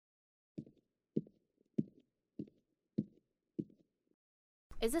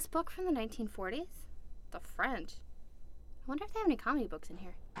Is this book from the 1940s? The French. I wonder if they have any comedy books in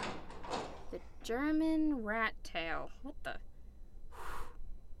here. The German Rat Tale. What the? I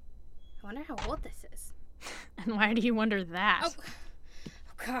wonder how old this is. And why do you wonder that?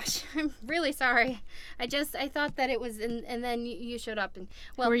 Oh gosh, I'm really sorry. I thought that it was, and then you showed up and,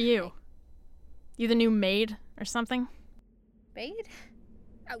 well. Who are you? You the new maid or something? Maid?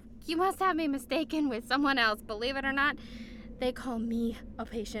 Oh, you must have me mistaken with someone else. Believe it or not, they call me a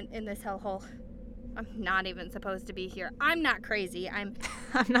patient in this hellhole. I'm not even supposed to be here. I'm not crazy. I'm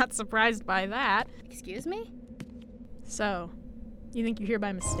not surprised by that. Excuse me? So, you think you're here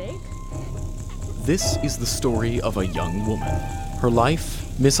by mistake? This is the story of a young woman. Her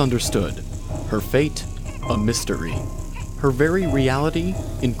life misunderstood. Her fate a mystery. Her very reality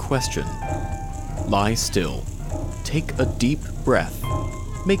in question. Lie still. Take a deep breath.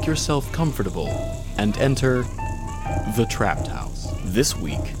 Make yourself comfortable. And enter The Trapped House. This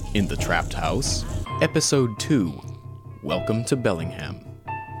week in The Trapped House, Episode 2, Welcome to Bellingham.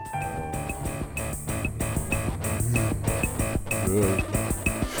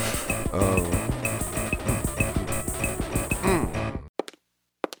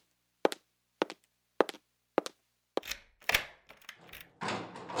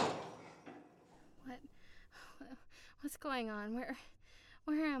 What's going on? Where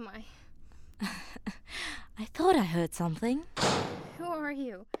am I? I thought I heard something. Who are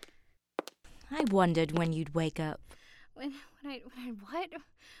you? I wondered when you'd wake up. When I what?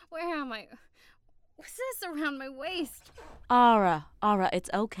 Where am I? What's this around my waist? Ara, it's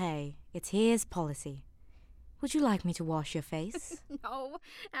okay. It's here's policy. Would you like me to wash your face? No,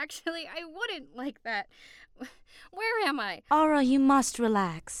 actually, I wouldn't like that. Where am I? Ara, you must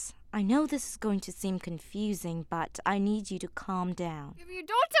relax. I know this is going to seem confusing, but I need you to calm down. If you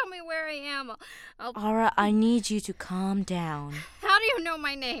don't tell me where I am, I'll... Ara, I need you to calm down. How do you know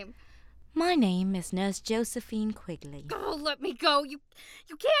my name? My name is Nurse Josephine Quigley. Oh, let me go. You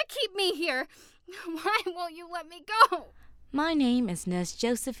can't keep me here. Why won't you let me go? My name is Nurse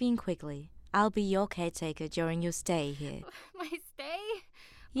Josephine Quigley. I'll be your caretaker during your stay here. My stay?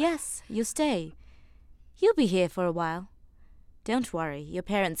 Yes, your stay. You'll be here for a while. Don't worry, your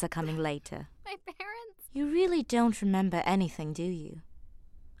parents are coming later. My parents? You really don't remember anything, do you?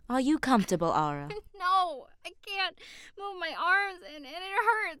 Are you comfortable, Ara? No, I can't move my arms and it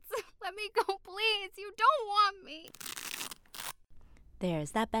hurts. Let me go, please. You don't want me. There,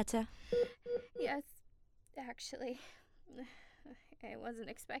 is that better? Yes, actually. I wasn't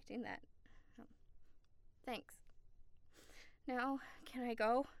expecting that. Thanks. Now, can I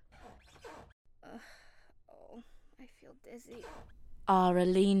go? I feel dizzy. Ara,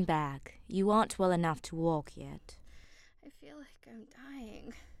 lean back. You aren't well enough to walk yet. I feel like I'm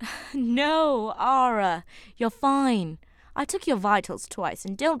dying. No, Ara, you're fine. I took your vitals twice,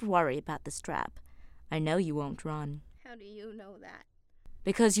 and don't worry about the strap. I know you won't run. How do you know that?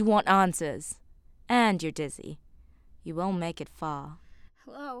 Because you want answers. And you're dizzy. You won't make it far.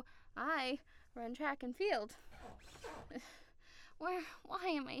 Hello, I run track and field. Why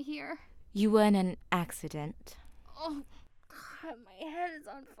am I here? You were in an accident. Oh, God, my head is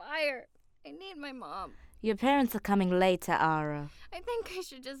on fire. I need my mom. Your parents are coming later, Ara. I think I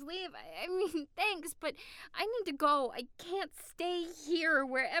should just leave. I mean, thanks, but I need to go. I can't stay here,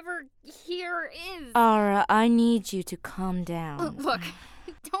 wherever here is. Ara, I need you to calm down. Look,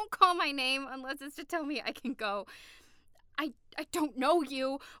 don't call my name unless it's to tell me I can go. I don't know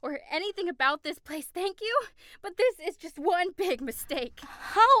you or anything about this place, thank you, but this is just one big mistake.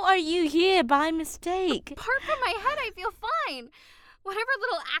 How are you here by mistake? Apart from my head, I feel fine. Whatever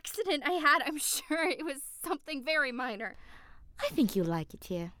little accident I had, I'm sure it was something very minor. I think you'll like it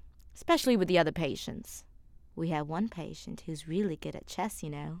here, especially with the other patients. We have one patient who's really good at chess, you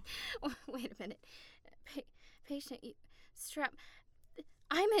know. Wait a minute. Patient, strap...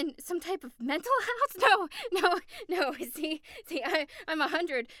 I'm in some type of mental house? No. See, I'm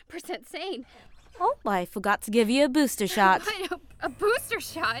 100% sane. Oh, I forgot to give you a booster shot. What, a booster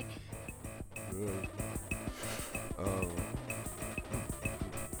shot?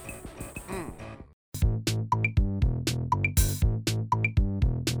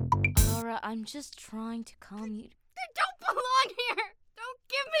 Ara, I'm just trying to calm you. I don't belong here. Don't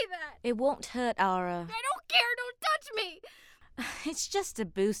give me that. It won't hurt, Ara. I don't care. Don't touch me. It's just a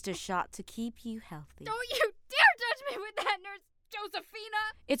booster shot to keep you healthy. Don't you dare touch me with that, Nurse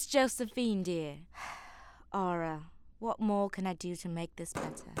Josephina! It's Josephine, dear. Ara, what more can I do to make this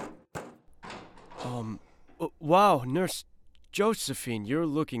better? Wow, Nurse Josephine, you're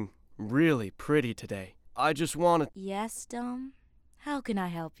looking really pretty today. I just wanted... Yes, Dom? How can I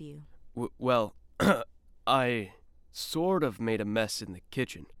help you? Well, I sort of made a mess in the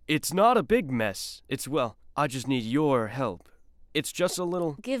kitchen. It's not a big mess. I just need your help. It's just a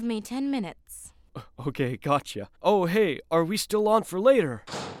little... Give me 10 minutes. Okay, gotcha. Oh, hey, are we still on for later?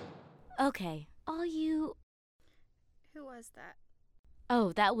 Okay, are you... Who was that?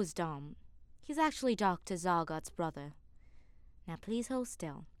 Oh, that was Dom. He's actually Dr. Zargot's brother. Now please hold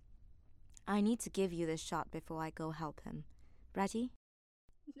still. I need to give you this shot before I go help him. Ready?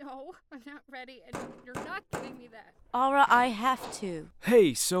 No, I'm not ready, and you're not giving me that. Aura, I have to.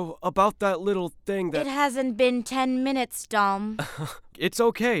 Hey, so about that little thing that... It hasn't been 10 minutes, Dom. It's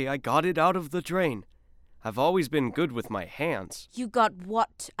okay, I got it out of the drain. I've always been good with my hands. You got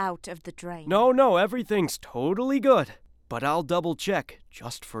what out of the drain? No, everything's totally good. But I'll double check,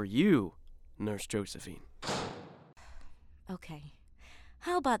 just for you, Nurse Josephine. Okay.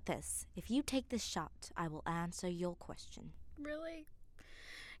 How about this? If you take this shot, I will answer your question. Really?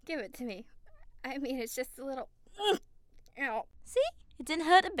 Give it to me. I mean, it's just a little... Ow. See? It didn't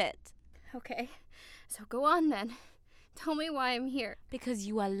hurt a bit. Okay, so go on then. Tell me why I'm here. Because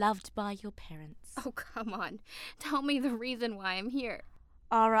you are loved by your parents. Oh, come on. Tell me the reason why I'm here.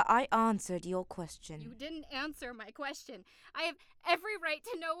 Aura, I answered your question. You didn't answer my question. I have every right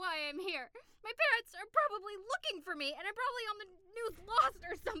to know why I'm here. My parents are probably looking for me, and I'm probably on the news lost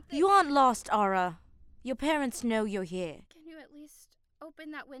or something. You aren't lost, Aura. Your parents know you're here. Can you at least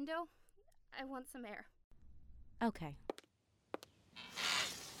open that window? I want some air. Okay.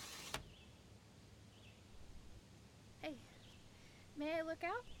 Hey, may I look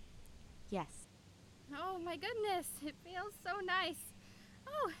out? Yes. Oh my goodness, it feels so nice.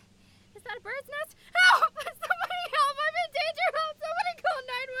 Oh, is that a bird's nest? Help! Somebody help! I'm in danger! Help! Somebody call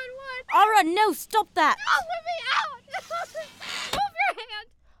 911! Aura, no, stop that! Oh, let me out! Move your hand!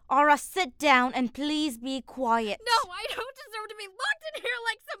 Aura, sit down and please be quiet. No, I don't deserve to be locked in here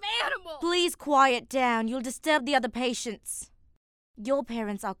like some animal! Please quiet down. You'll disturb the other patients. Your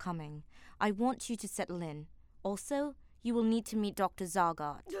parents are coming. I want you to settle in. Also, you will need to meet Dr.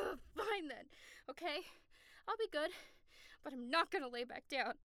 Zargot. Fine then. Okay, I'll be good. But I'm not gonna lay back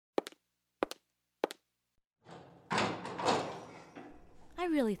down. I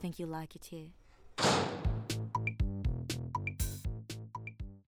really think you like it here.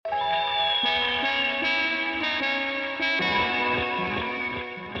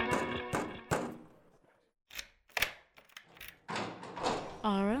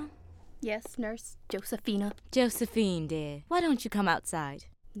 Aura? Yes, Nurse Josephina. Josephine, dear, why don't you come outside?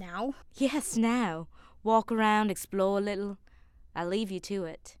 Now? Yes, now. Walk around, explore a little. I'll leave you to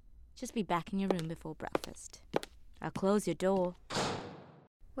it. Just be back in your room before breakfast. I'll close your door.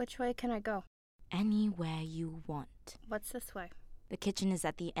 Which way can I go? Anywhere you want. What's this way? The kitchen is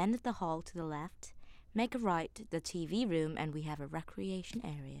at the end of the hall to the left. Make a right to the TV room and we have a recreation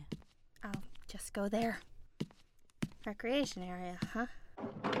area. I'll just go there. Recreation area, huh?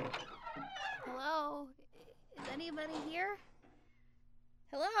 Hello? Is anybody here?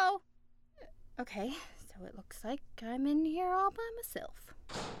 Hello? Okay, so it looks like I'm in here all by myself.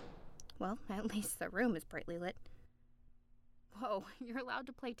 Well, at least the room is brightly lit. Whoa, you're allowed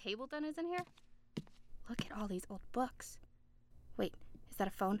to play table tennis in here? Look at all these old books. Wait, is that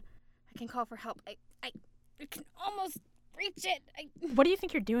a phone? I can call for help. I can almost reach it. What do you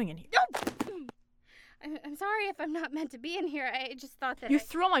think you're doing in here? No! I'm sorry if I'm not meant to be in here. I just thought that You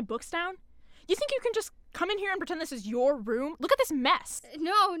threw all my books down? You think you can just come in here and pretend this is your room? Look at this mess.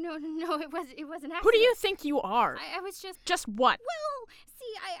 No, it was an accident. Who do you think you are? I was just... Just what? Well,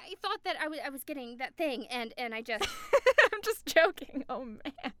 see, I thought that I was getting that thing, and I just... I'm just joking. Oh,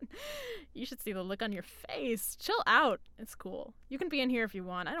 man. You should see the look on your face. Chill out. It's cool. You can be in here if you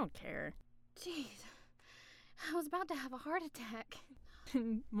want. I don't care. Jeez. I was about to have a heart attack.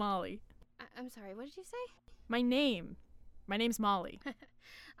 Molly. I'm sorry, what did you say? My name's Molly.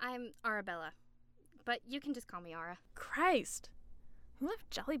 I'm Arabella. But you can just call me Ara. Christ. Who left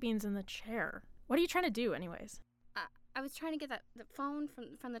jelly beans in the chair? What are you trying to do, anyways? I was trying to get the phone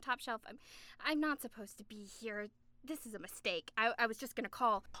from the top shelf. I'm not supposed to be here. This is a mistake. I was just gonna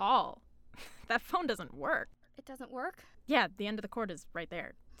call. Call? That phone doesn't work. It doesn't work? Yeah, the end of the cord is right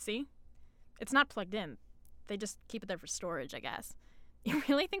there. See? It's not plugged in. They just keep it there for storage, I guess. You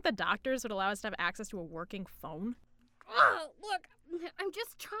really think the doctors would allow us to have access to a working phone? Oh, look, I'm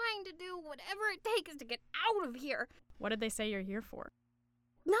just trying to do whatever it takes to get out of here. What did they say you're here for?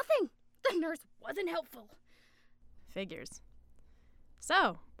 Nothing. The nurse wasn't helpful. Figures.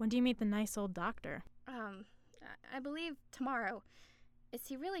 So, when do you meet the nice old doctor? I believe tomorrow. Is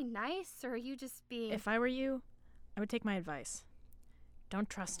he really nice, or are you just being... If I were you, I would take my advice. Don't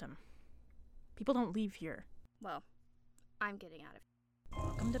trust him. People don't leave here. Well, I'm getting out of here.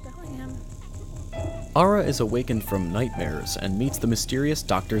 Welcome to Bellingham. Ara is awakened from nightmares and meets the mysterious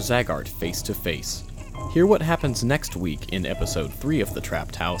Dr. Zagart face to face. Hear what happens next week in episode 3 of The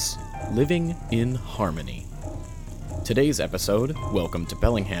Trapped House, Living in Harmony. Today's episode, Welcome to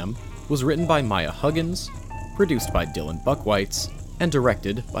Bellingham, was written by Maya Huggins, produced by Dylan Buckwhites, and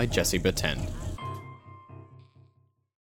directed by Jesse Batend.